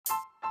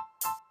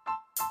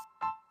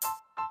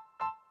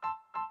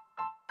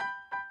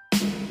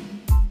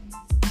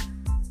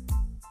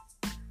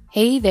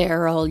Hey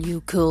there, all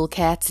you cool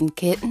cats and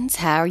kittens.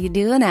 How are you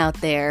doing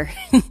out there?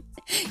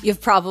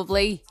 You've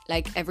probably,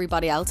 like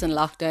everybody else in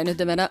lockdown at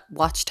the minute,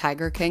 watched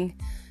Tiger King.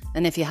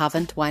 And if you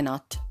haven't, why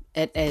not?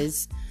 It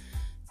is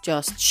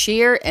just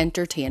sheer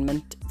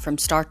entertainment from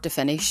start to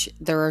finish.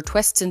 There are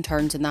twists and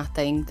turns in that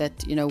thing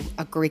that,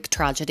 a Greek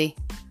tragedy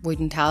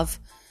wouldn't have.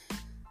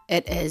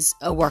 It is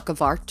a work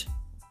of art.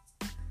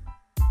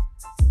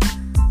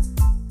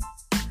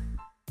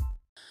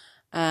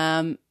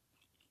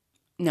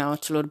 No,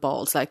 it's a load of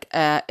balls.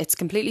 It's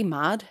completely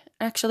mad,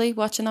 actually,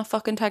 watching that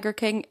fucking Tiger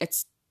King.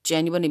 It's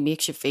genuinely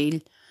makes you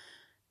feel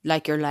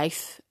like your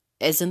life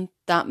isn't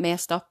that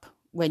messed up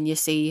when you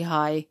see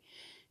how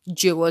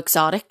Joe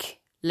Exotic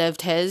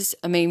lived his.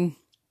 I mean,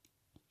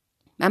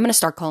 I'm going to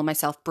start calling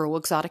myself Bro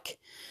Exotic.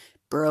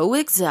 Bro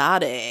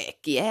Exotic,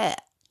 yeah.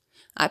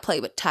 I play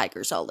with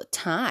tigers all the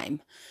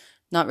time.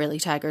 Not really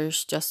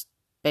tigers, just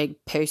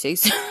big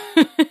pussies.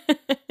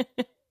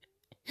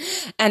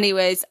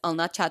 Anyways, I'll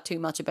not chat too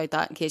much about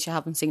that in case you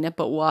haven't seen it,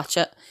 but watch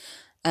it.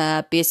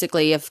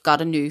 Basically, I've got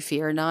a new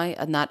fear now,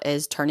 and that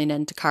is turning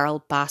into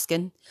Carol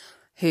Baskin,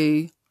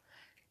 who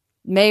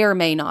may or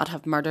may not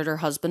have murdered her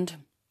husband.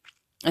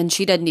 And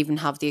she didn't even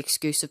have the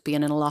excuse of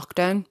being in a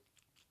lockdown.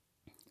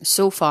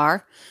 So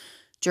far,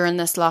 during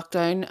this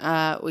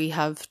lockdown, we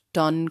have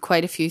done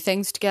quite a few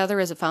things together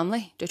as a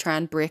family to try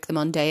and break the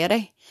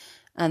mundanity.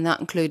 And that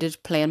included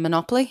playing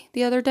Monopoly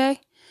the other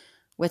day,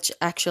 which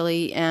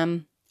actually...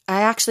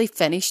 I actually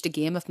finished a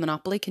game of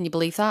Monopoly. Can you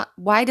believe that?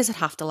 Why does it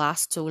have to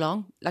last so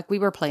long? Like, we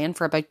were playing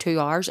for about 2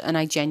 hours and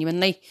I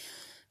genuinely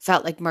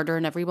felt like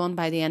murdering everyone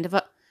by the end of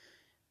it.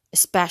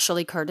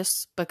 Especially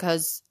Curtis,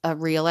 because I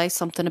realised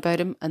something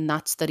about him, and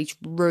that's that he's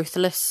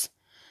ruthless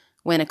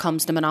when it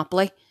comes to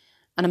Monopoly.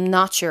 And I'm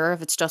not sure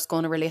if it's just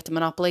going to relate to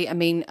Monopoly. I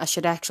mean, I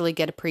should actually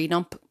get a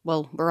pre-nump.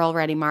 Well, we're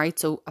already married,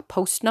 so a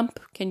post-nump.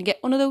 Can you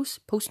get one of those?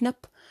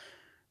 Post-nump?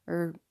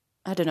 Or,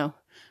 I don't know.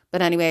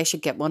 But anyway, I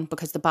should get one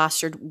because the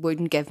bastard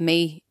wouldn't give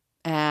me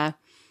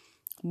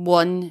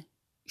one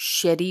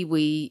shitty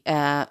wee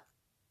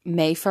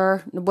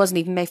Mayfair. It wasn't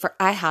even Mayfair.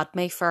 I had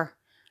Mayfair.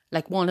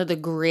 Like one of the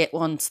great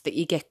ones that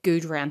you get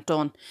good rent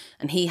on.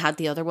 And he had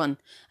the other one.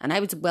 And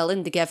I was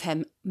willing to give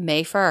him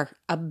Mayfair,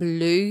 a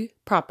blue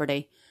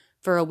property,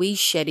 for a wee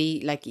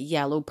shitty like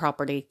yellow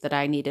property that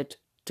I needed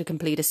to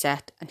complete a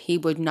set. And he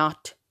would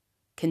not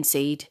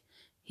concede.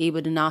 He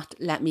would not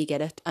let me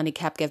get it, and he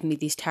kept giving me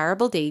these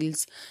terrible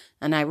deals,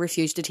 and I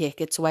refused to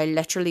take it, so I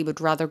literally would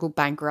rather go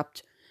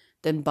bankrupt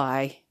than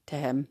buy to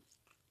him.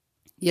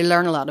 You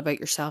learn a lot about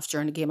yourself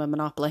during a game of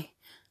Monopoly,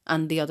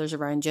 and the others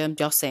around you, I'm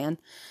just saying.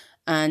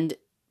 And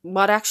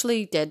what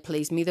actually did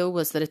please me, though,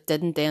 was that it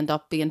didn't end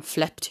up being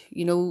flipped.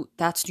 You know,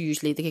 that's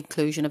usually the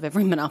conclusion of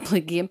every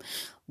Monopoly game.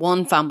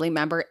 One family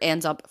member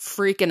ends up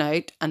freaking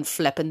out and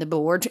flipping the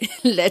board,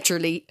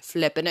 literally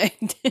flipping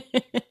out.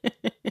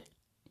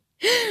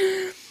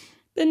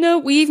 But no,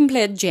 we even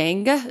played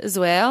Jenga as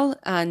well,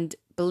 and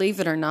believe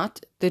it or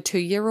not, the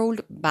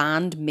 2-year-old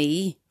banned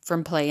me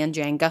from playing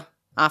Jenga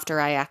after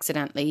I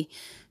accidentally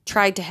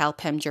tried to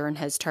help him during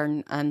his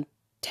turn and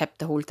tipped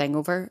the whole thing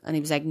over, and he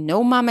was like,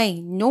 no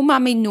mommy, no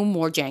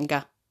more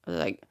Jenga. I was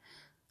like,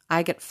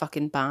 I get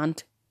fucking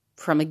banned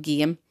from a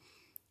game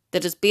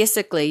that is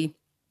basically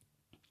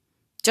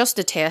just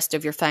a test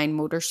of your fine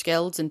motor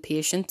skills and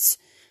patience,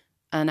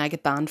 and I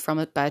get banned from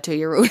it by a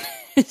 2-year-old.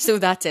 So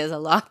that says a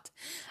lot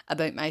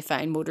about my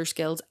fine motor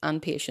skills and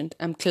patient.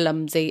 I'm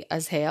clumsy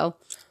as hell.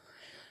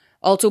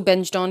 Also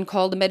binged on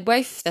Call the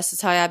Midwife. This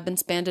is how I've been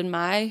spending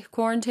my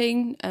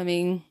quarantine. I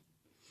mean,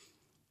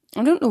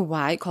 I don't know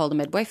why I Call the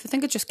Midwife. I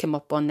think it just came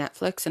up on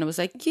Netflix and I was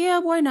like, yeah,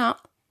 why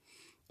not?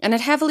 And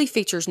it heavily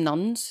features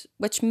nuns,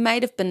 which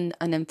might have been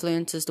an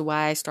influence as to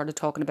why I started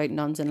talking about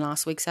nuns in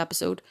last week's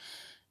episode.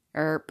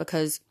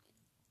 Because,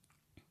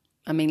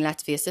 I mean,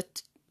 let's face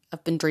it,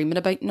 I've been dreaming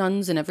about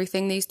nuns and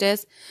everything these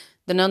days.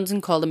 The nuns in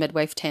Call the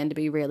Midwife tend to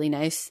be really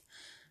nice.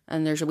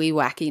 And there's a wee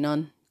wacky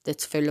nun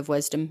that's full of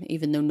wisdom,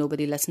 even though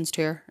nobody listens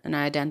to her. And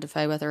I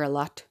identify with her a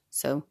lot.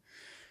 So,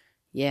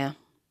 yeah,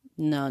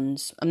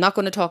 nuns. I'm not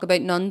going to talk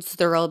about nuns.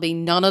 There'll be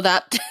none of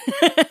that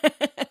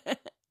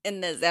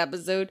in this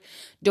episode.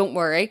 Don't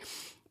worry.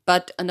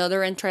 But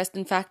another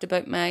interesting fact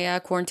about my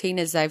quarantine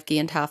is I've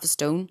gained half a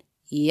stone.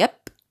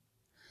 Yep.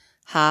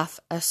 Half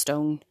a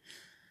stone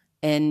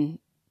in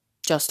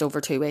just over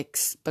 2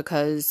 weeks,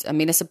 because I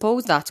mean, I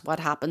suppose that's what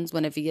happens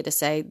whenever you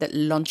decide that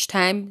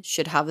lunchtime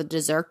should have a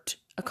dessert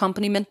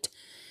accompaniment.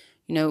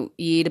 You know,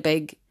 you eat a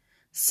big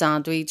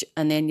sandwich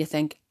and then you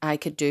think, I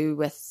could do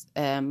with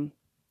a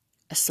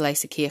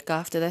slice of cake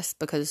after this,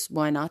 because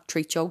why not?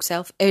 Treat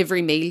yourself.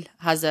 Every meal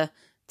has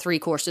 3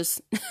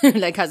 courses,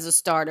 like has a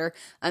starter,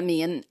 a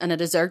main and a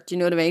dessert, you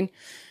know what I mean?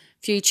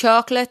 Few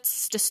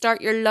chocolates to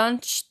start your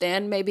lunch,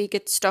 then maybe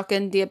get stuck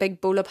into a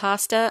big bowl of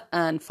pasta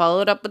and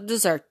follow it up with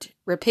dessert.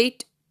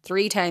 Repeat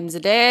 3 times a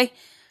day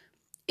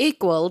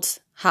equals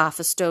half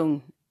a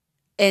stone.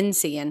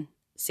 Insane.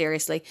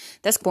 Seriously.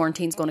 This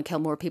quarantine's going to kill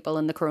more people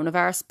than the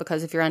coronavirus,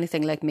 because if you're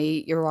anything like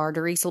me, your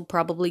arteries will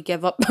probably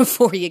give up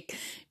before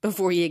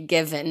you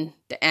give in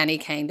to any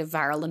kind of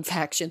viral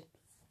infection.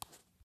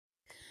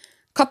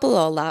 Couple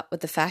all that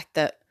with the fact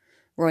that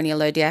we're only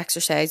allowed to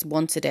exercise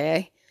once a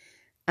day.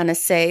 And I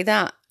say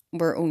that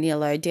we're only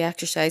allowed to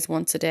exercise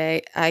once a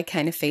day, I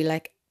kind of feel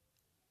like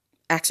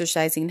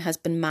exercising has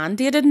been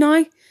mandated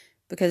now,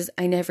 because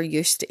I never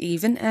used to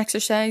even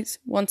exercise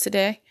once a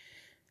day.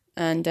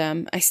 And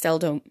I still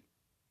don't.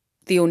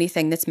 The only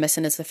thing that's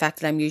missing is the fact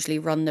that I'm usually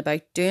running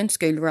about doing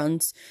school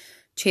runs,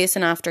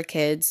 chasing after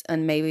kids,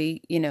 and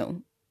maybe,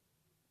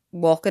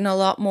 walking a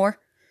lot more.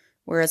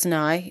 Whereas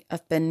now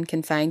I've been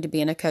confined to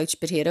being a couch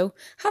potato.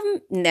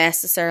 Haven't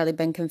necessarily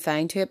been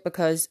confined to it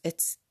because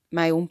it's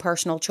my own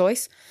personal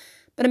choice.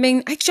 But I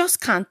mean, I just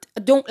can't.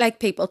 I don't like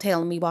people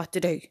telling me what to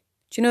do. Do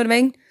you know what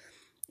I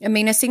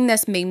mean? I seen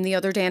this meme the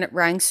other day and it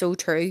rang so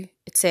true.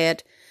 It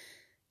said,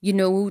 you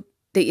know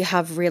that you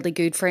have really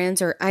good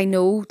friends, or I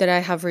know that I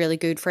have really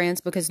good friends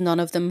because none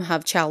of them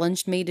have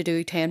challenged me to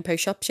do 10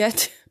 push-ups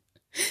yet.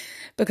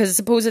 Because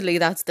supposedly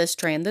that's this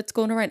trend that's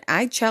going around.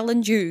 I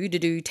challenge you to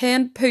do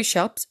 10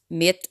 push-ups,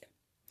 mate.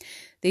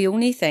 The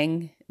only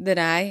thing that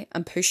I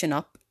am pushing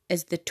up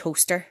is the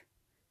toaster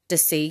to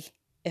see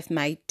if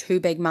my 2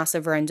 big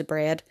massive rounds of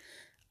bread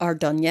are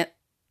done yet.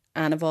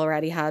 And I've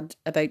already had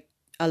about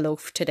a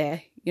loaf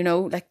today.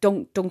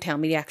 Don't tell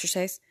me to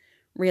exercise.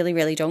 Really,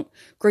 really don't.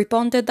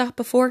 Groupon did that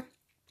before.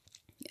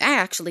 I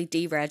actually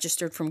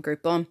deregistered from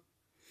Groupon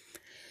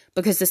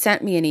because they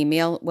sent me an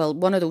email. Well,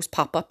 one of those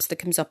pop-ups that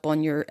comes up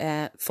on your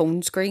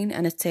phone screen,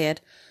 and it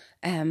said,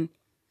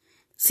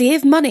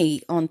 save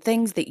money on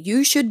things that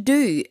you should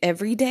do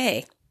every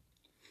day.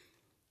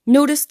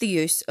 Notice the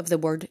use of the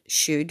word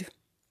should.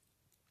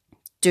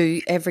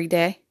 Do every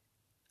day.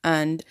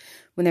 And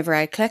whenever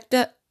I clicked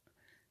it,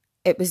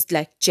 it was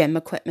like gym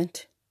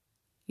equipment.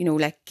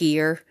 Like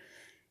gear,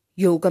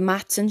 yoga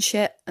mats and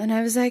shit. And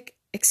I was like,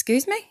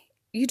 excuse me?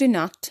 You do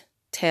not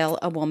tell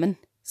a woman,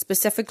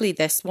 specifically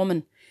this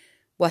woman,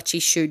 what she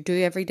should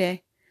do every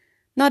day.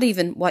 Not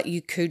even what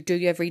you could do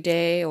every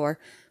day or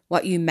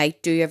what you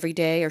might do every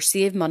day or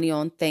save money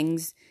on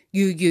things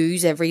you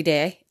use every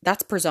day.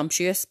 That's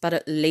presumptuous, but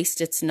at least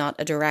it's not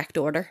a direct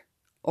order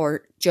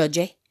or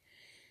judgy.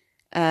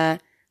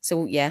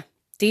 So yeah,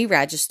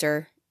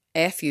 deregister,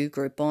 F you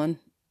Groupon,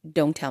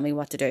 don't tell me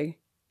what to do.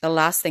 The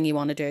last thing you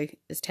want to do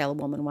is tell a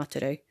woman what to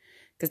do,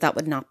 because that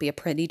would not be a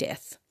pretty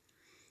death.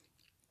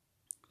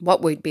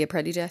 What would be a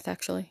pretty death,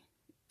 actually?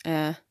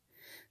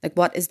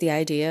 What is the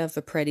idea of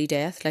a pretty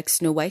death? Like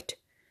Snow White,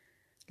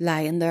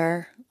 lying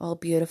there, all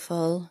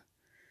beautiful,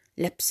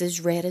 lips as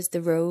red as the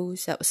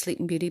rose. That was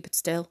Sleeping Beauty, but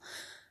still,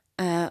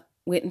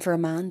 waiting for a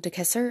man to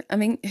kiss her. I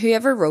mean,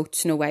 whoever wrote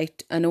Snow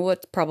White, I know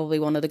it's probably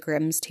one of the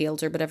Grimm's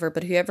tales or whatever,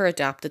 but whoever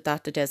adapted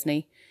that to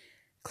Disney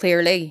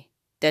clearly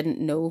didn't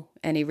know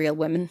any real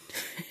women.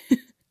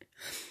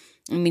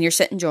 I mean, you're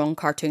sitting drawing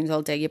cartoons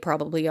all day, you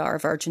probably are a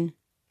virgin.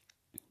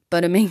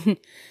 But I mean,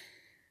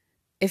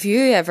 if you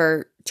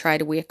ever try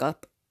to wake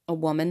up a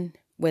woman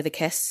with a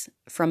kiss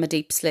from a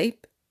deep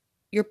sleep,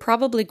 you're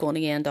probably going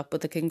to end up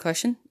with a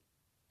concussion,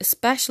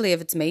 especially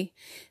if it's me.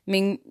 I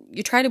mean,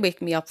 you try to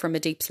wake me up from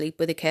a deep sleep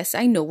with a kiss,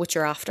 I know what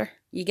you're after.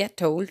 You get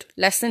told,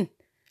 listen,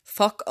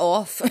 fuck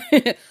off.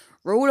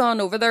 Roll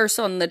on over there,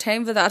 son. The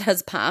time for that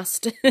has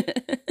passed.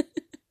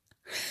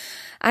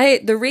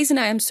 The reason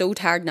I am so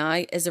tired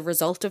now is a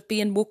result of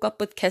being woke up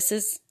with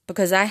kisses,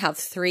 because I have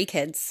 3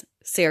 kids.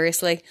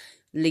 Seriously,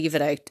 leave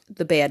it out.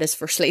 The bed is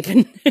for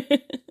sleeping.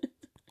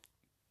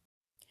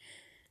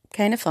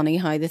 Kind of funny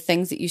how the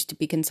things that used to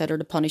be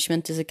considered a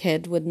punishment as a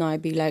kid would now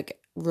be like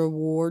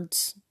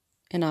rewards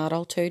in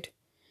adulthood.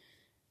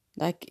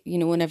 Like,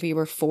 whenever you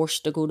were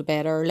forced to go to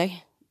bed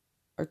early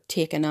or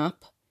take a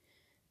nap.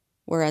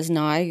 Whereas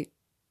now,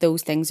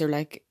 those things are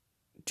like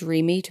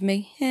dreamy to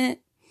me.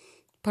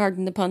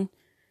 Pardon the pun.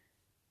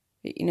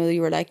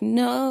 You were like,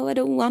 no, I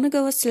don't want to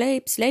go to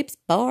sleep. Sleep's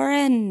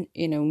boring.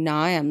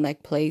 Now I'm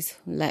like, please,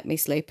 let me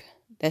sleep.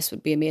 This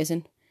would be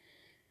amazing.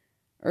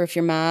 Or if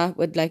your ma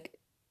would like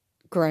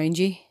ground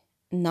you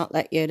and not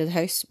let you out of the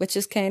house, which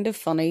is kind of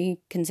funny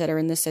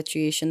considering the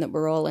situation that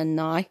we're all in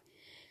now.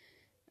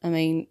 I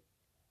mean,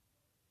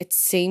 it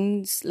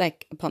seems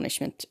like a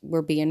punishment.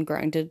 We're being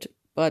grounded,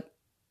 but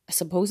I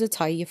suppose it's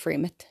how you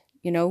frame it.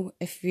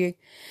 If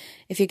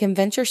you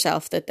convince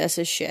yourself that this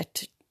is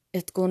shit,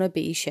 it's gonna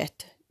be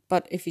shit.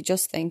 But if you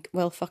just think,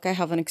 well, fuck, I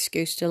have an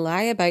excuse to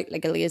lie about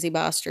like a lazy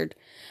bastard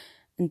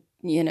and,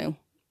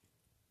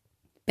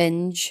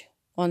 binge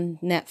on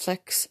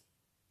Netflix,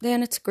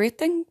 then it's a great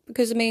thing.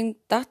 Because, I mean,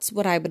 that's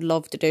what I would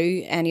love to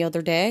do any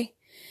other day.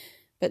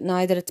 But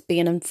now that it's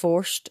being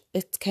enforced,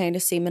 it's kind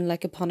of seeming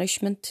like a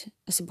punishment.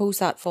 I suppose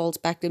that falls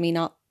back to me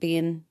not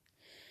being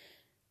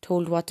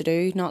told what to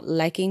do, not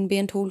liking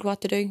being told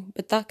what to do.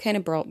 But that kind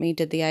of brought me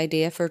to the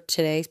idea for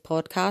today's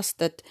podcast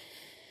that,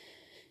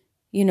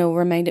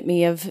 reminded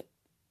me of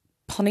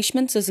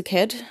punishments as a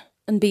kid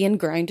and being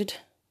grounded,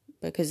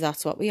 because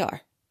that's what we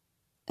are.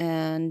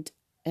 And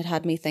it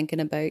had me thinking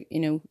about,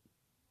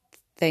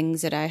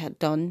 things that I had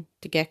done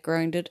to get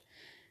grounded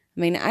I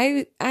mean,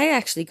 I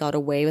actually got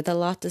away with a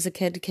lot as a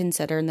kid,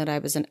 considering that I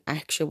was an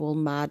actual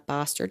mad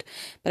bastard.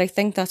 But I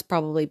think that's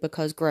probably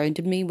because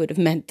grounded me would have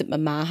meant that my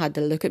ma had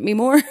to look at me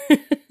more.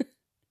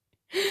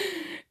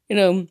 you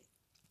know.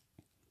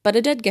 But I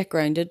did get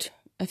grounded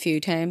a few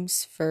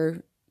times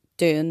for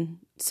doing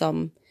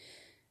some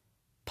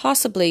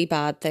possibly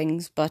bad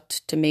things, but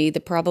to me they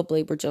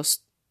probably were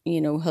just,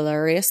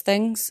 hilarious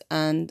things.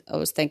 And I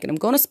was thinking I'm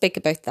going to speak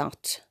about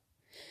that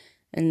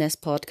in this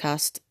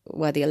podcast,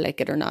 whether you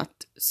like it or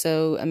not.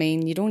 So, I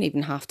mean, you don't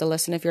even have to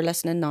listen if you're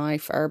listening now.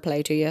 Fair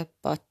play to you,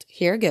 but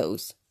here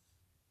goes.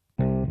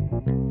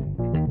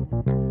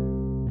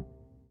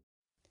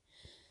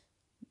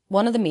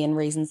 One of the main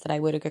reasons that I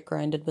would have got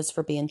grounded was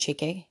for being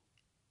cheeky,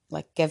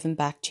 like giving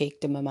back cheek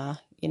to my ma,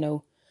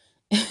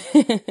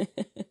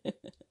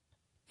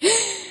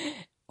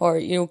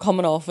 or,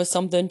 coming off with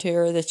something to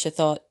her that you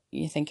thought,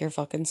 you think you're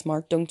fucking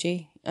smart, don't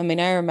you? I mean,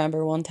 I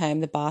remember one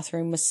time the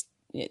bathroom was,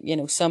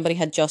 somebody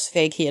had just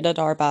vacated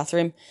our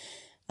bathroom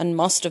and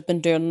must have been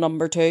doing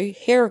number two.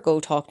 Here I go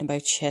talking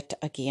about shit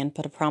again,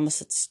 but I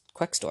promise it's a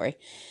quick story.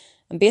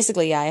 And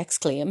basically I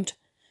exclaimed,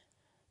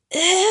 who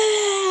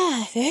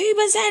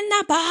was in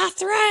the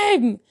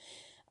bathroom?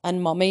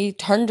 And mummy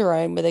turned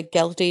around with a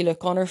guilty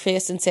look on her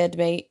face and said to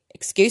me,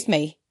 excuse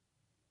me,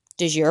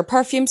 does your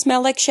perfume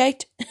smell like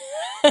shit?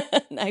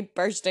 And I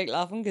burst out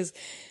laughing because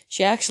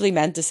she actually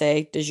meant to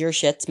say, does your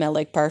shit smell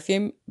like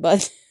perfume?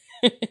 But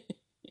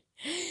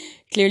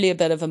clearly a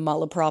bit of a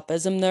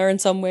malapropism there in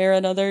some way or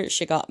another.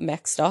 She got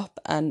mixed up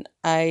and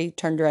I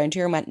turned around to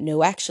her and went,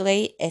 no,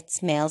 actually, it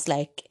smells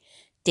like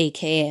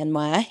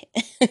DKNY.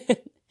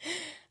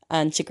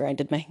 And she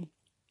grounded me.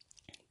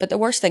 But the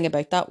worst thing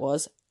about that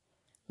was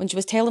when she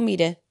was telling me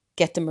to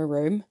get to my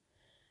room,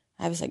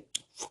 I was like,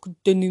 fucking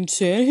didn't even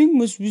say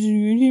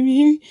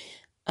anything.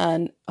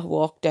 And I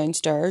walked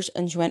downstairs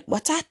and she went,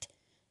 what's that?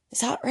 Is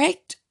that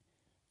right?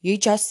 You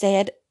just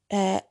said,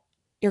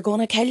 you're going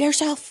to kill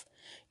yourself.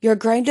 You're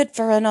grounded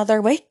for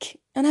another week.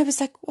 And I was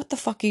like, what the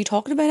fuck are you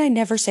talking about? I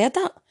never said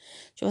that.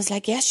 She was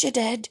like, yes, you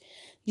did.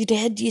 You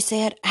did. You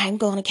said, I'm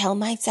going to kill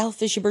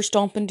myself as you were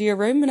stomping to your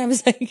room. And I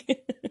was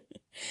like,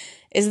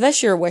 is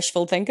this your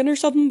wishful thinking or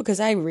something? Because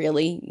I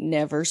really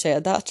never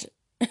said that.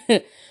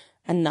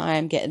 And now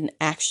I'm getting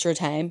extra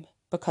time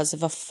because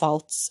of a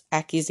false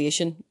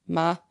accusation.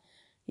 Ma,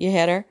 you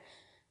hit her.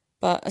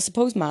 But I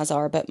suppose mas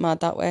are a bit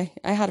mad that way.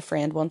 I had a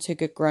friend once who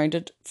got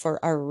grounded for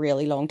a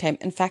really long time.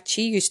 In fact,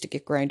 she used to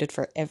get grounded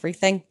for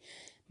everything.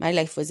 My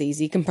life was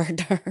easy compared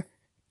to her.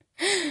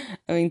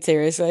 I mean,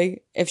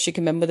 seriously, if she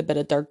came in with a bit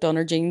of dirt on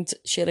her jeans,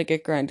 she'd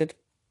get grounded.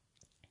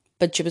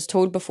 But she was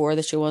told before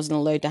that she wasn't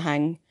allowed to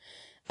hang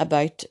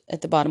about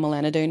at the bottom of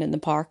Lenadoon in the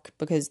park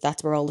because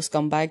that's where all the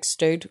scumbags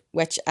stood,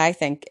 which I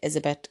think is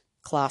a bit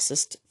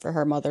classist for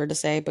her mother to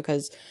say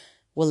because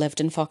we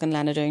lived in fucking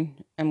Lenadoon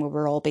and we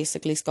were all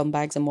basically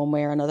scumbags in one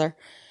way or another.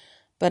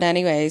 But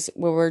anyways,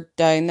 we were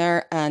down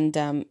there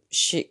and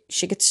she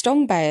got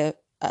stung by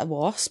a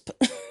wasp.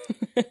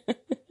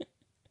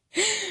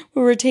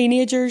 We were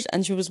teenagers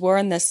and she was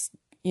wearing this,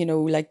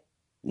 like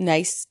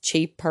nice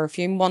cheap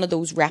perfume, one of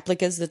those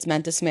replicas that's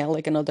meant to smell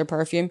like another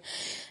perfume.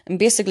 And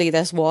basically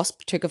this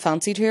wasp took a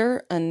fancy to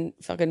her and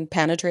fucking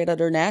penetrated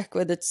her neck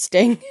with its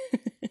sting.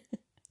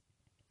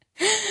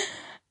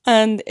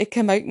 And it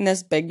came out in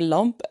this big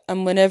lump.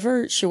 And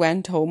whenever she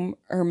went home,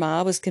 her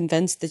ma was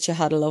convinced that she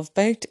had a love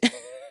bite.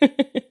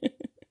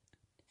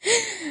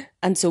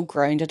 And so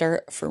grounded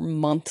her for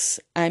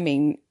months. I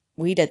mean,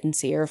 we didn't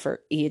see her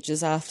for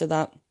ages after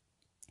that.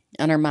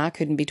 And her ma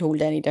couldn't be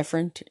told any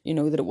different,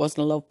 that it wasn't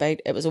a love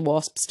bite. It was a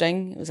wasp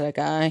sting. It was like,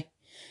 aye,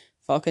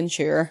 fucking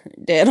sure,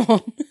 dead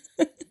on.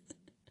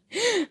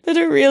 But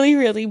it really,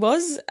 really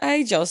was.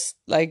 I just,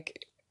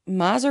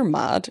 mas are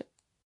mad.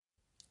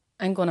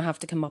 I'm going to have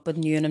to come up with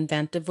new and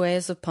inventive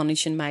ways of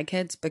punishing my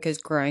kids because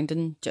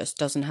grounding just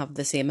doesn't have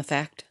the same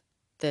effect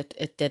that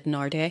it did in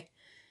our day.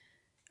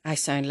 I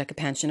sound like a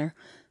pensioner,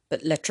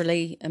 but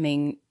literally, I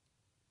mean,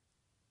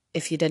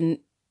 if you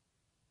didn't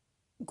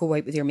go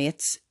out with your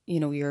mates,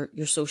 your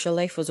social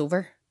life was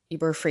over. You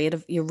were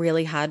you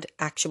really had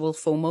actual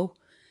FOMO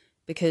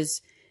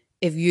because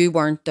if you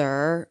weren't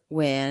there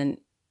when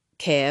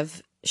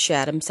Kev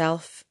shat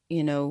himself,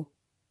 in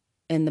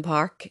the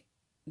park,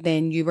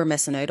 then you were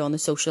missing out on the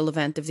social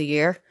event of the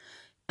year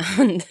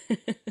and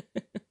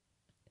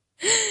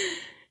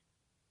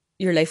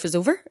your life was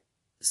over.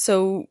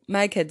 So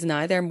my kids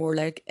now, they're more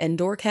like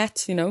indoor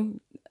cats,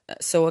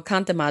 so I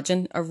can't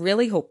imagine. I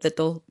really hope that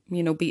they'll,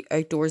 be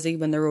outdoorsy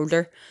when they're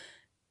older.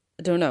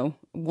 I don't know.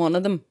 One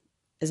of them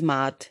is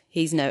mad.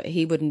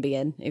 He wouldn't be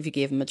in if you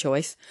gave him a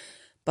choice.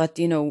 But,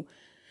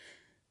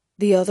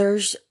 the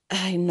others,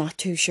 I'm not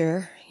too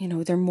sure.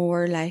 They're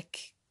more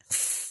like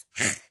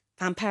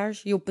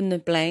vampires. You open the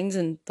blinds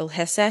and they'll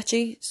hiss at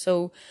you.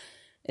 So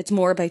it's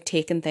more about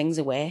taking things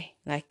away.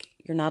 Like,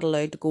 you're not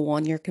allowed to go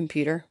on your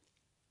computer.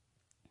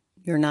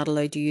 You're not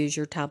allowed to use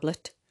your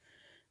tablet.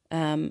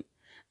 I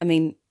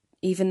mean,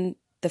 even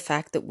the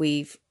fact that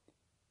we've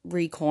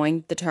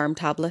recoined the term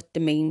tablet to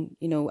mean,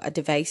 a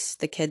device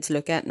the kids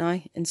look at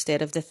now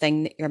instead of the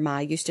thing that your ma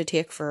used to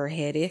take for her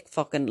headache.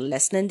 Fucking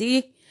listening to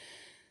you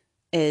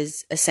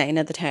is a sign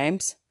of the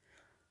times.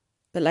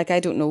 But I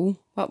don't know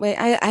what way.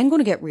 I'm going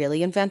to get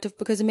really inventive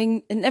because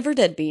it never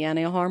did me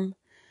any harm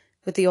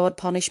with the odd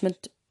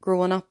punishment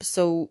growing up.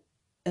 So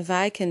if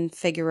I can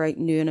figure out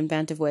new and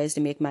inventive ways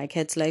to make my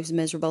kids' lives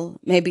miserable,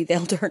 maybe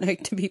they'll turn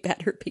out to be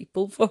better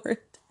people for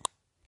it.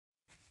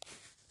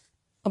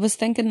 I was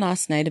thinking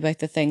last night about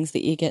the things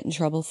that you get in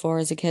trouble for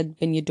as a kid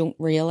when you don't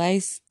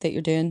realise that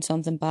you're doing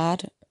something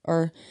bad,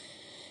 or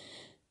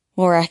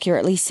more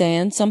accurately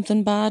saying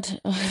something bad.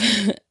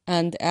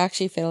 And I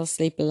actually fell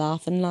asleep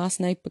laughing last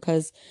night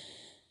because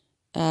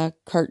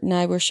Kurt and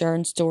I were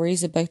sharing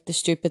stories about the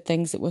stupid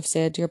things that we've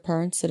said to your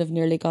parents that have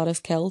nearly got us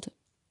killed.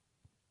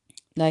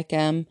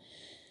 I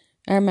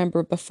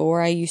remember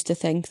before I used to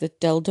think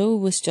that dildo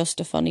was just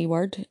a funny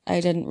word.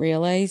 I didn't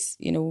realise,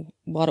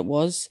 what it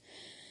was.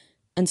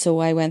 And so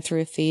I went through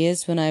a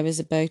phase when I was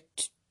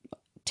about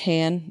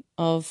 10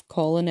 of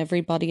calling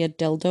everybody a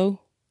dildo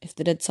if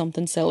they did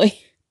something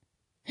silly.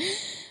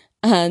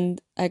 And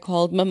I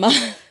called my ma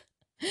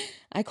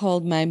a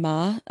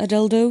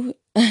dildo,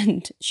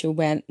 and she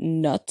went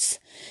nuts.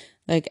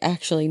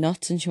 Actually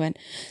nuts. And she went,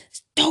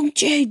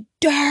 "Don't you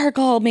dare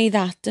call me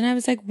that." And I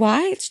was like,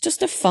 "Why? It's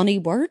just a funny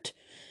word."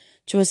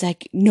 She was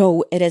like,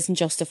 "No, it isn't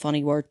just a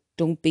funny word.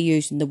 Don't be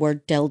using the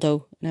word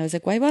dildo." And I was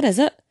like, "Why, what is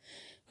it?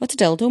 What's a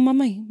dildo,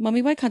 mummy?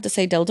 Mummy, why can't I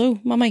say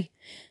dildo? Mummy,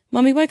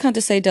 why can't I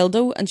say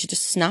dildo?" And she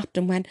just snapped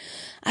and went,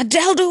 "A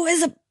dildo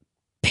is a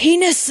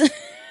penis."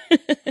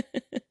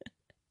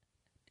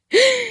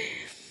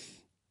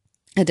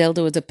 A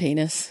dildo is a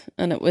penis.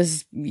 And it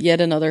was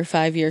yet another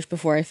 5 years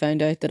before I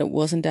found out that it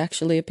wasn't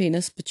actually a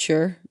penis. But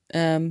sure,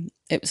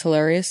 it was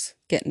hilarious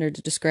getting her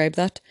to describe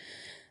that.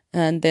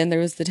 And then there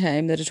was the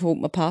time that I told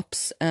my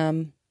pops,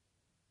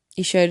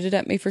 he shouted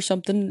at me for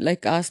something,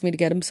 asked me to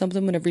get him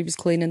something whenever he was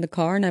cleaning the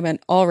car. And I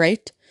went, "All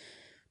right,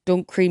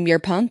 don't cream your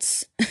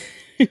pants."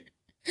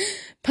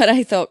 But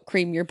I thought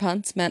cream your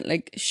pants meant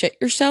shit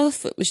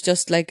yourself. It was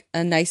just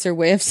a nicer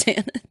way of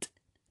saying it.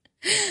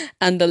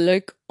 And the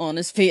look on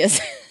his face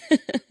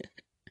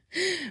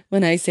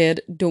when I said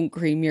 "don't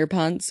cream your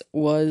pants"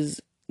 was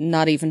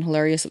not even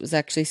hilarious. It was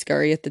actually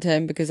scary at the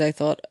time because I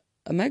thought,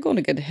 am I going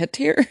to get hit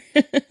here?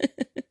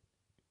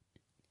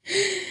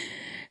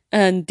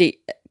 And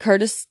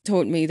Curtis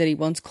told me that he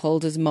once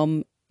called his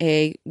mum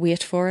a,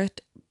 wait for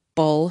it,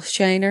 ball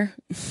shiner.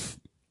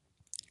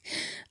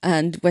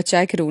 And which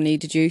I could only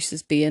deduce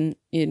as being,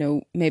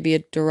 maybe a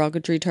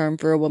derogatory term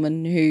for a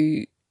woman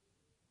who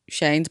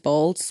shines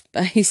balls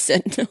by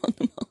sitting on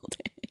them all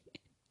day.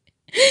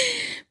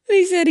 But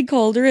he said he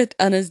called her it,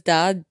 and his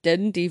dad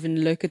didn't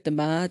even look at the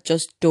ma,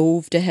 just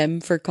dove to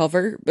him for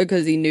cover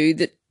because he knew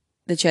that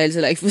the child's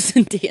life was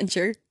in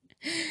danger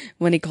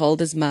when he called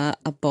his ma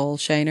a ball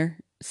shiner.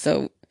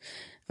 So,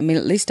 at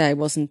least I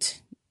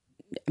wasn't.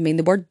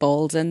 The word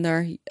balls in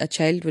there, a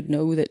child would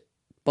know that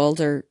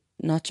balls are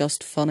not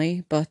just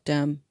funny, but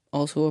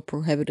also a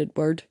prohibited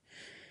word.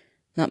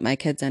 Not my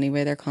kids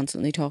anyway. They're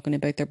constantly talking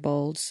about their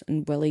balls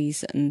and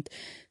willies and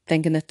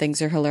thinking that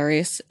things are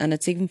hilarious. And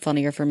it's even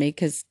funnier for me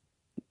because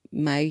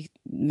my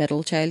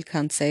middle child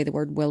can't say the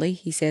word willy.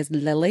 He says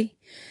lily.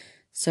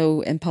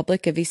 So in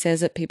public, if he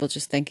says it, people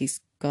just think he's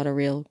got a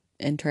real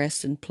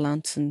interest in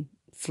plants and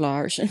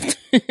flowers.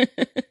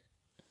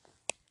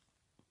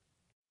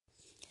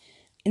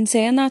 In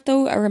saying that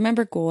though, I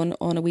remember going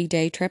on a wee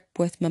day trip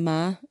with my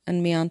ma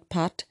and my Aunt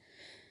Pat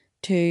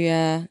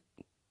to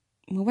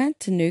we went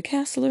to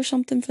Newcastle or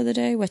something for the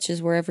day, which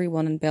is where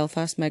everyone in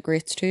Belfast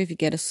migrates to if you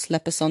get a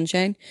slip of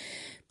sunshine.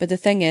 But the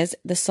thing is,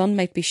 the sun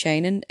might be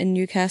shining in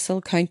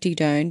Newcastle, County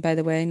Down, by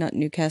the way, not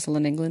Newcastle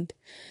in England.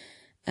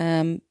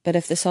 But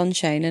if the sun's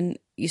shining,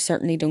 you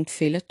certainly don't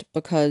feel it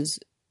because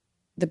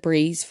the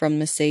breeze from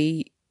the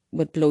sea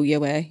would blow you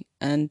away,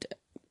 and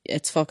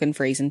it's fucking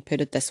freezing,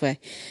 put it this way.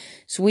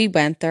 So we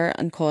went there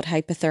and caught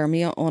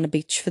hypothermia on a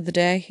beach for the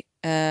day,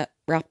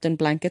 wrapped in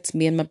blankets,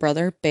 me and my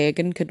brother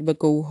begging, could we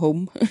go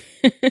home?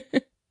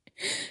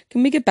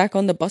 Can we get back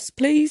on the bus,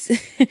 please?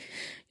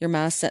 Your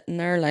ma's sitting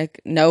there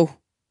no,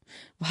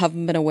 we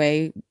haven't been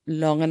away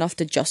long enough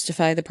to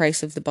justify the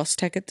price of the bus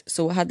ticket,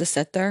 so I had to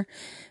sit there.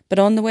 But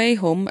on the way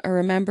home, I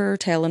remember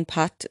telling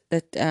Pat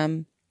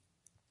that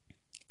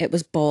it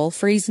was ball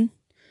freezing.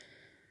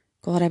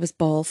 God, I was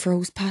ball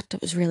froze, Pat.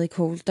 It was really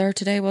cold there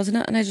today, wasn't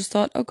it? And I just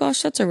thought, oh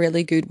gosh, that's a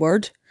really good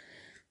word.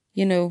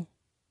 It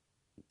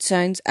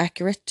sounds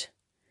accurate.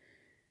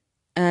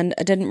 And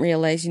I didn't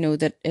realise,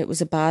 that it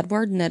was a bad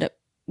word and that it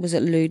was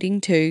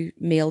alluding to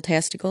male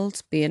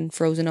testicles being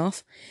frozen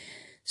off.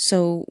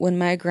 So when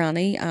my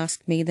granny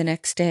asked me the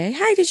next day,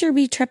 "How did your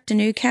wee trip to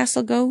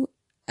Newcastle go?"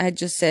 I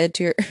just said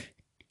to her,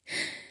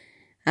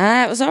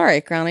 "It was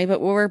alright, Granny,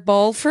 but we were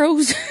ball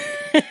froze."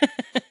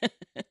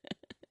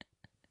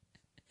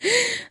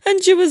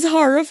 And she was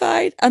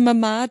horrified. And my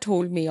ma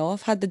told me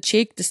off, had the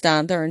cheek to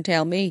stand there and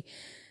tell me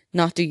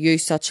not to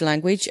use such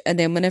language. And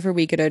then whenever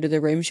we get out of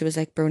the room, she was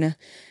like, "Bruna,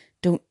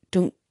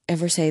 don't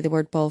ever say the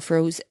word ball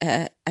froze.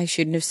 I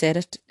shouldn't have said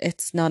it.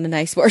 It's not a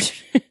nice word.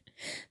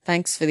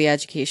 Thanks for the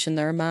education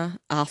there, Ma.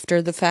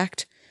 After the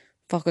fact,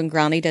 fucking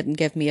granny didn't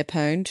give me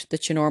 £1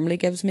 that she normally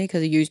gives me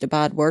because I used a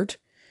bad word.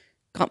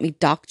 Got me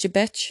docked, you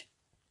bitch.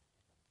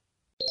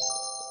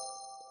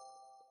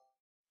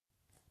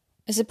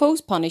 I suppose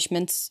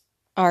punishments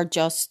are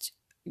just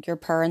your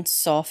parents'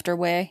 softer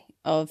way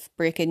of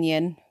breaking you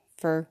in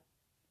for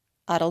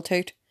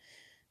adulthood.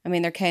 I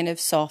mean, they're kind of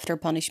softer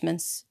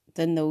punishments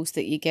than those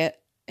that you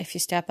get if you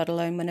step out of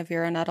line whenever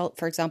you're an adult.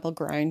 For example,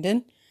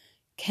 grounding.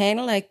 Kind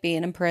of like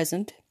being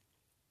imprisoned.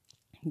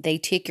 They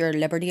take your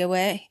liberty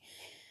away.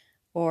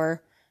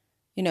 Or,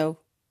 you know,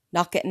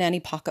 not getting any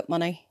pocket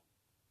money.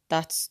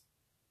 That's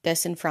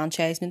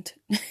disenfranchisement.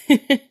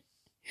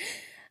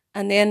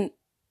 And then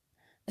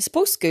I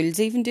suppose schools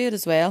even do it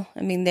as well.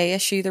 I mean, they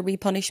issue their wee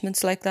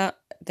punishments like that.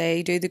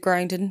 They do the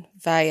grounding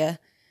via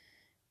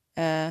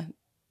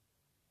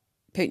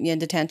putting you in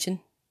detention.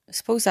 I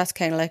suppose that's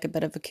kind of like a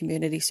bit of a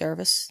community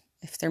service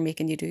if they're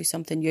making you do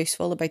something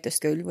useful about the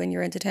school when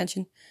you're in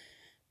detention.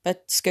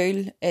 But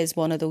school is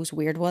one of those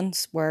weird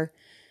ones where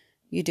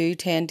you do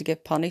tend to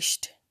get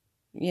punished,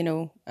 you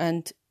know,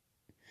 and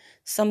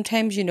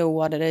sometimes you know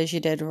what it is you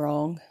did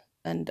wrong,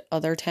 and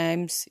other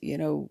times, you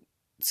know,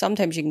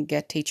 sometimes you can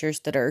get teachers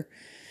that are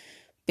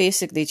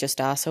basically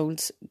just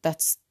assholes.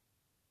 That's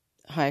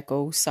how it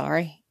goes,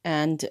 sorry.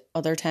 And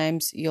other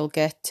times you'll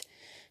get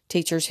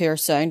teachers who are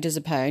sound as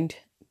a pound,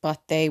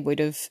 but they would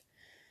have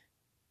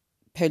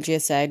pulled you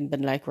aside and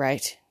been like,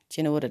 right,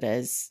 do you know what it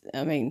is?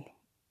 I mean,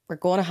 we're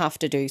going to have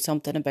to do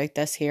something about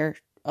this here.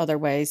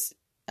 Otherwise,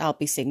 I'll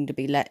be seen to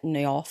be letting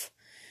you off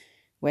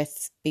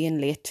with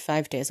being late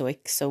 5 days a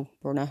week. So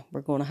we're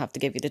going to have to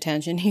give you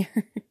detention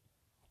here.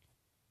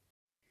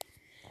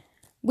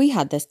 We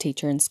had this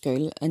teacher in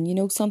school, and you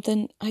know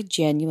something? I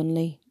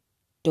genuinely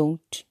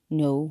don't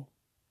know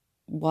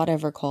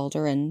whatever called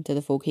her into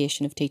the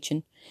vocation of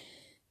teaching,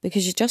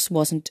 because she just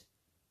wasn't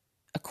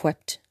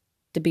equipped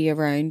to be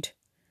around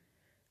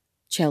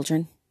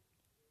children.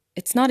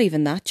 It's not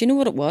even that. Do you know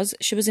what it was?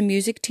 She was a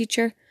music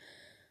teacher,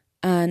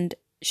 and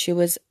she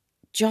was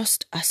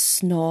just a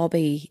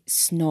snobby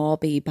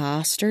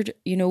bastard.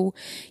 You know,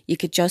 you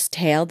could just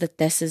tell that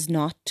this is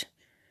not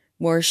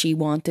where she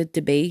wanted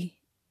to be.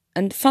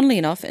 And funnily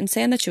enough, in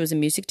saying that she was a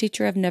music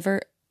teacher, I've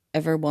never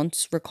ever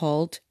once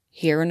recalled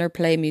hearing her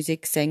play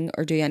music, sing,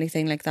 or do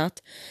anything like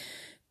that.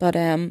 But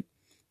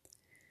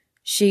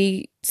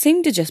she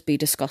seemed to just be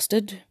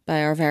disgusted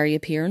by our very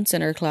appearance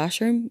in her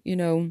classroom. You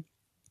know,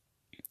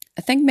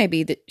 I think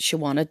maybe that she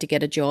wanted to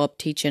get a job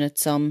teaching at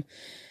some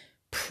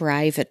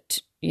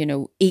private, you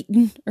know,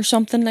 eating or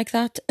something like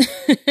that.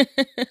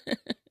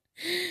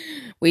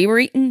 We were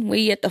eating.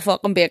 We ate the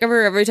fucking bake of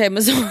her every time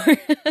I saw her.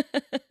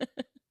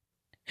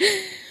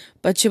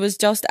 But she was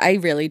just, I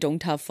really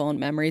don't have fond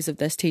memories of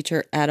this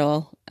teacher at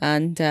all.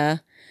 And I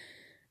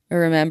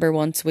remember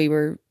once we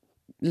were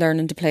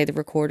learning to play the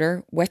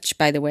recorder, which,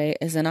 by the way,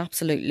 is an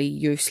absolutely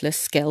useless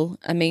skill.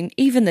 I mean,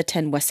 even the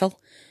tin whistle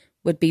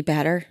would be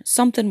better.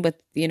 Something with,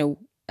 you know,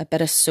 a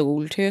bit of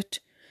soul to it.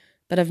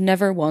 But I've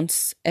never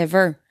once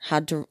ever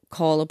had to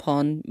call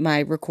upon my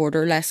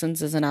recorder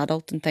lessons as an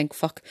adult and think,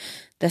 fuck,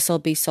 this'll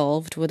be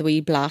solved with a wee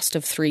blast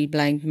of 3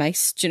 blind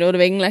mice. Do you know what I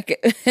mean? Like,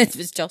 it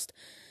was just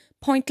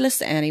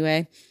pointless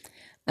anyway.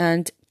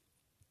 And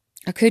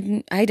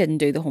I didn't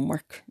do the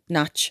homework,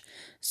 natch.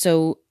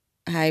 So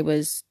I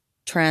was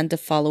trying to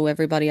follow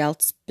everybody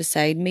else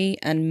beside me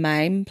and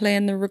mime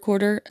playing the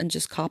recorder and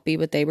just copy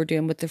what they were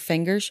doing with their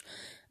fingers.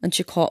 And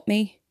she caught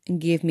me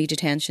and gave me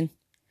detention.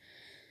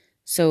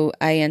 So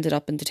I ended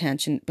up in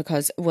detention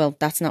because, well,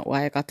 that's not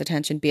why I got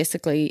detention.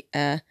 Basically,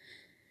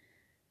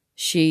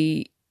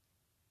 she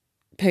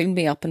pulled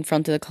me up in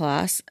front of the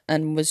class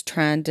and was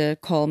trying to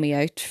call me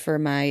out for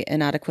my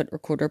inadequate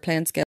recorder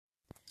playing skill.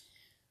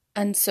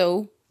 And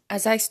so,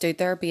 as I stood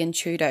there being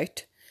chewed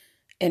out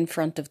in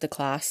front of the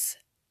class,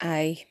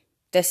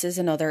 this is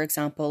another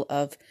example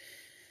of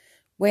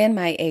when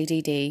my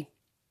ADD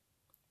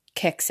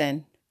kicks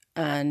in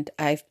and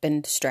I've been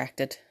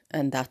distracted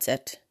and that's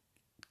it.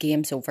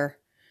 Game's over.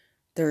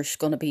 There's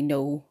going to be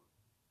no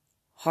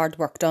hard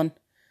work done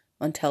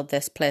until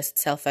this plays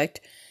itself out.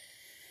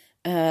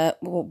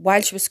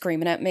 While she was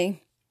screaming at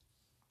me,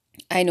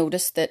 I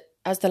noticed that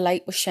as the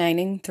light was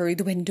shining through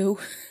the window,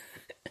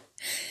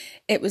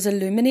 it was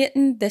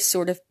illuminating this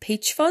sort of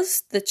peach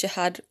fuzz that she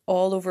had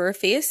all over her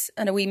face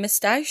and a wee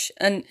moustache,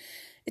 and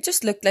it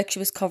just looked like she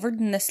was covered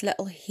in this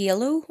little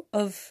halo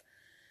of,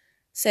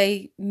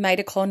 say,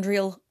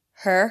 mitochondrial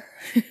hair.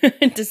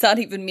 Does that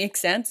even make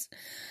sense?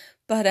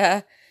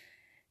 But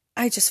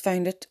I just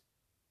found it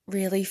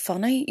really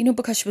funny, you know,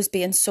 because she was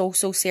being so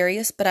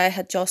serious, but I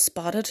had just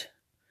spotted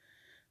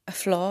a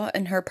flaw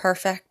in her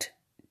perfect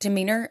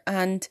demeanour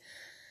and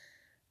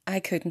I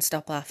couldn't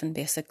stop laughing,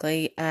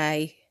 basically.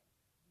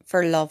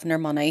 For love nor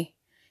money,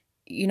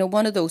 you know,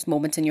 one of those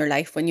moments in your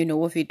life when you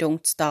know if you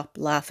don't stop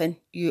laughing,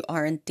 you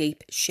are in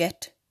deep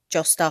shit.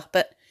 Just stop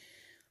it.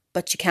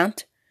 But you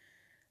can't.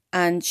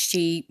 And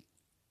she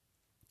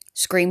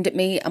screamed at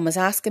me and was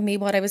asking me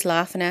what I was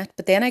laughing at,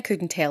 but then I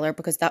couldn't tell her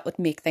because that would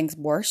make things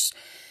worse.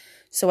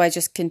 So I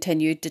just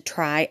continued to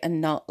try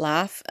and not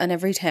laugh, and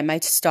every time I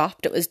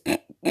stopped, it was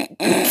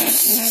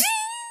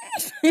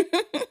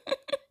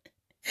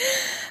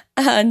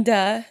and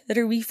that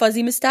her wee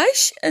fuzzy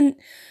moustache, and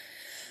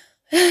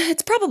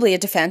it's probably a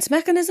defense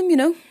mechanism, you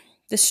know.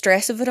 The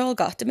stress of it all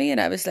got to me,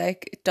 and I was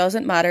like, it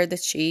doesn't matter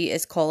that she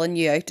is calling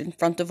you out in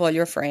front of all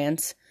your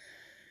friends.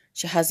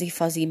 She has a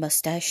fuzzy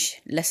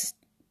moustache. Let's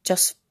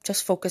just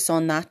focus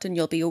on that and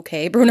you'll be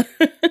okay, Bruna.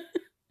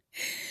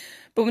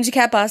 But when she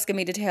kept asking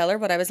me to tell her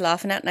what I was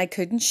laughing at and I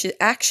couldn't, she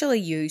actually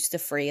used the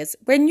phrase,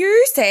 when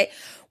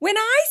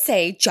I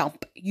say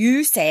jump,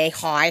 you say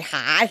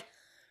hi.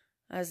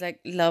 I was like,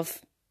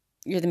 love,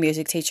 you're the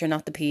music teacher,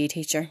 not the PE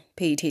teacher.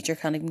 PE teacher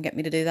can't even get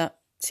me to do that.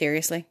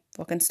 Seriously,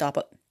 fucking stop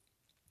it.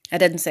 I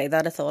didn't say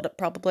that, I thought it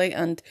probably,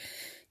 and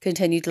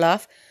continued to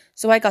laugh.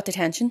 So I got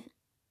detention.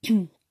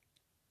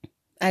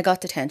 I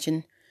got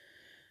detention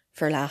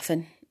for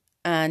laughing,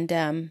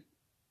 and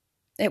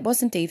it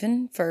wasn't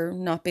even for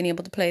not being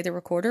able to play the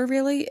recorder,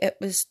 really. It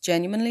was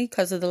genuinely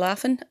because of the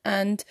laughing.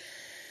 And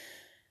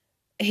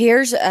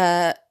here's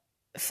a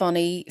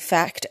funny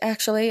fact,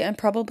 actually. I'm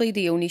probably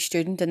the only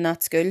student in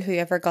that school who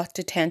ever got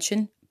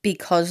detention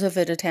because of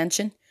a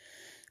detention,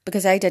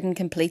 because I didn't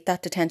complete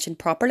that detention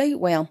properly.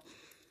 Well,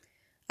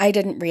 I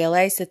didn't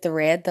realise that they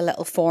read the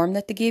little form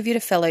that they gave you to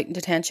fill out in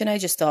detention. I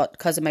just thought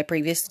because of my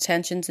previous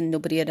detentions and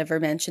nobody had ever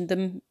mentioned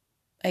them,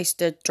 I used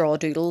to draw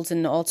doodles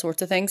and all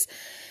sorts of things.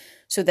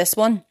 So this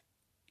one,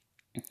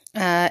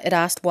 it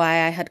asked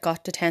why I had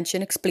got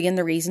detention, explain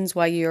the reasons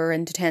why you're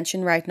in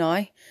detention right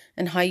now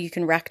and how you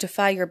can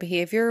rectify your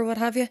behaviour or what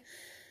have you.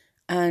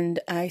 And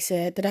I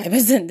said that I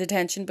was in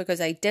detention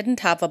because I didn't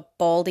have a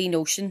baldy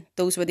notion,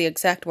 those were the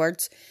exact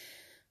words,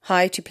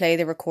 how to play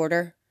the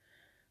recorder.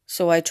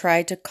 So I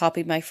tried to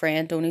copy my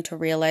friend only to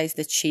realise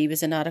that she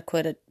was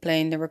inadequate at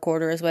playing the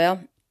recorder as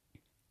well.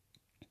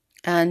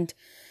 And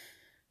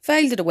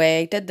filed it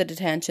away, did the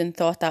detention,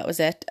 thought that was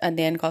it, and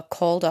then got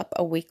called up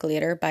a week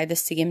later by the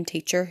same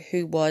teacher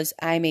who was,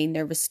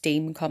 there was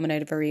steam coming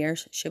out of her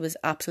ears. She was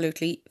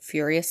absolutely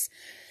furious.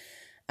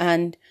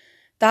 And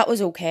that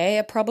was okay.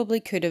 I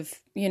probably could have,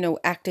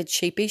 acted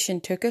sheepish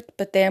and took it,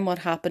 but then what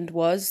happened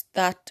was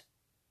that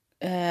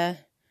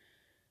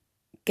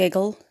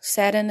giggle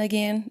set in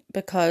again,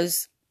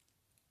 because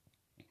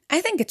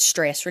I think it's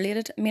stress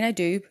related. I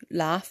do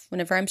laugh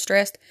whenever I'm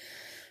stressed,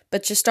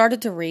 but she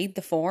started to read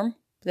the form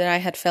that I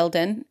had filled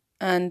in,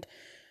 and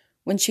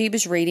when she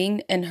was reading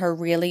in her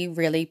really,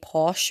 really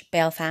posh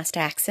Belfast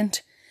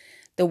accent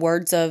the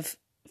words of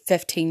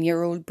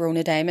 15-year-old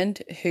Brona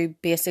Diamond, who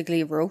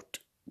basically wrote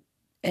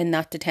in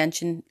that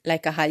detention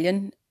like a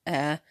Hallion,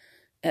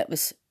 it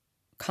was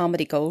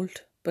comedy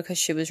gold, because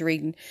she was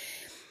reading,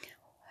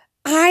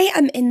 I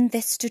am in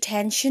this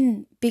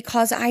detention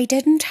because I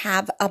didn't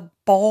have a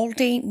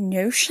baldy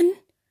notion,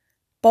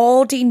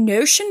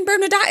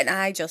 Bernadette. And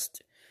I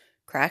just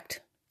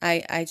cracked.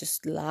 I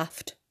just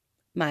laughed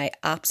my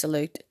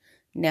absolute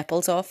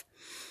nipples off.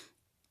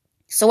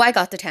 So I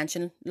got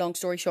detention, long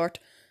story short,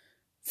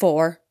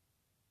 for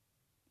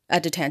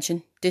a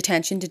detention.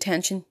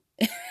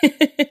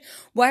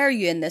 Why are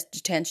you in this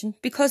detention?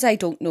 Because I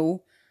don't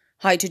know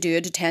how to do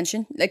a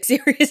detention. Like,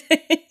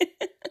 seriously.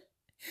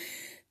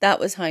 That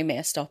was how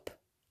messed up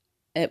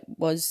it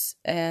was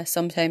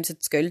sometimes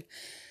at school.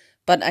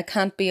 But I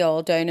can't be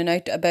all down and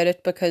out about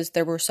it, because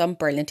there were some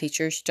brilliant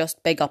teachers.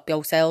 Just big up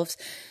yourselves.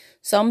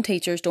 Some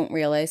teachers don't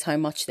realise how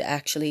much they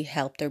actually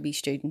help their wee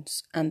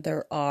students. And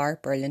there are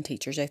brilliant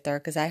teachers out there,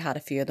 because I had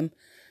a few of them,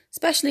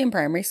 especially in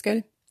primary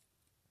school.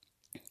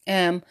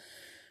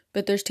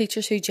 But there's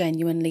teachers who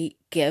genuinely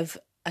give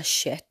a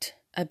shit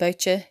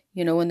about you,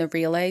 and they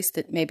realise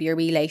that maybe your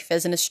wee life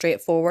isn't as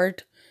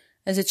straightforward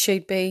as it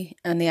should be,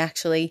 and they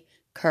actually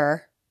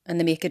care, and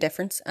they make a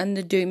difference, and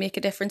they do make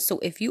a difference. So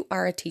if you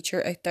are a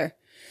teacher out there,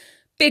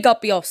 big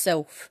up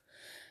yourself.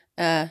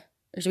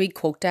 There's a wee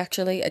quote,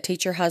 actually: a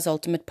teacher has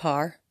ultimate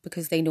power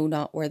because they know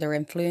not where their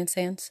influence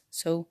ends.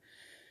 So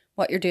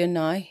what you're doing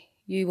now,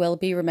 you will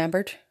be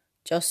remembered.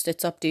 Just,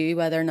 it's up to you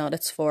whether or not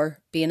it's for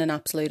being an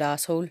absolute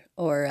asshole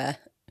or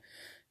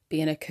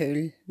being a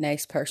cool,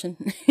 nice person.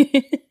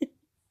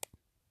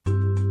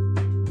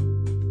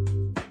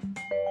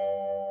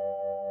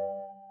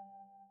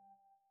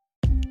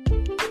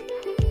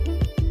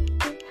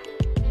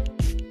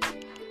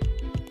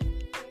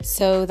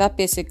 So that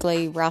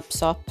basically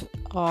wraps up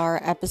our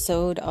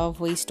episode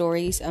of Wee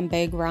Stories and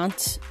Big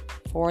Rants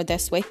for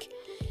this week.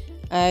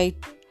 I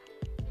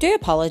do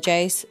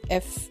apologise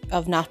if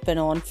I've not been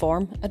on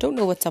form. I don't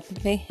know what's up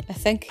with me. I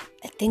think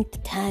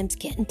the time's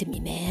getting to me,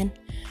 man.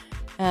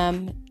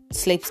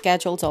 Sleep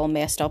schedule's all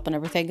messed up and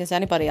everything. Does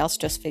anybody else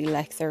just feel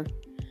like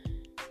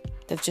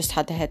they've just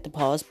had to hit the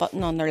pause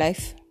button on their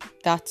life?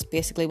 That's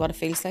basically what it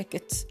feels like.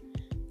 It's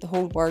the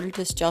whole world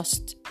is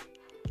just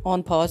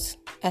on pause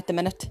at the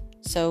minute.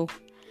 So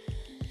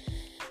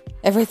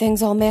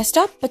everything's all messed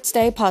up, but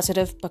stay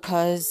positive,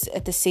 because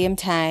at the same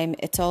time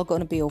it's all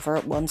going to be over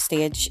at one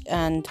stage,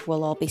 and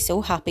we'll all be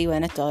so happy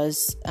when it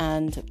does,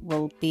 and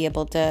we'll be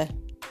able to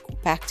go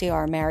back to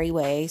our merry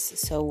ways.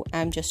 So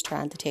I'm just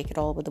trying to take it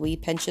all with a wee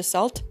pinch of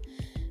salt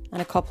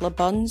and a couple of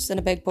buns and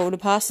a big bowl of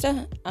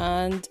pasta,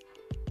 and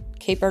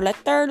keep her lit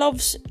there,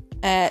 loves.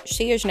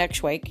 See you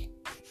next week.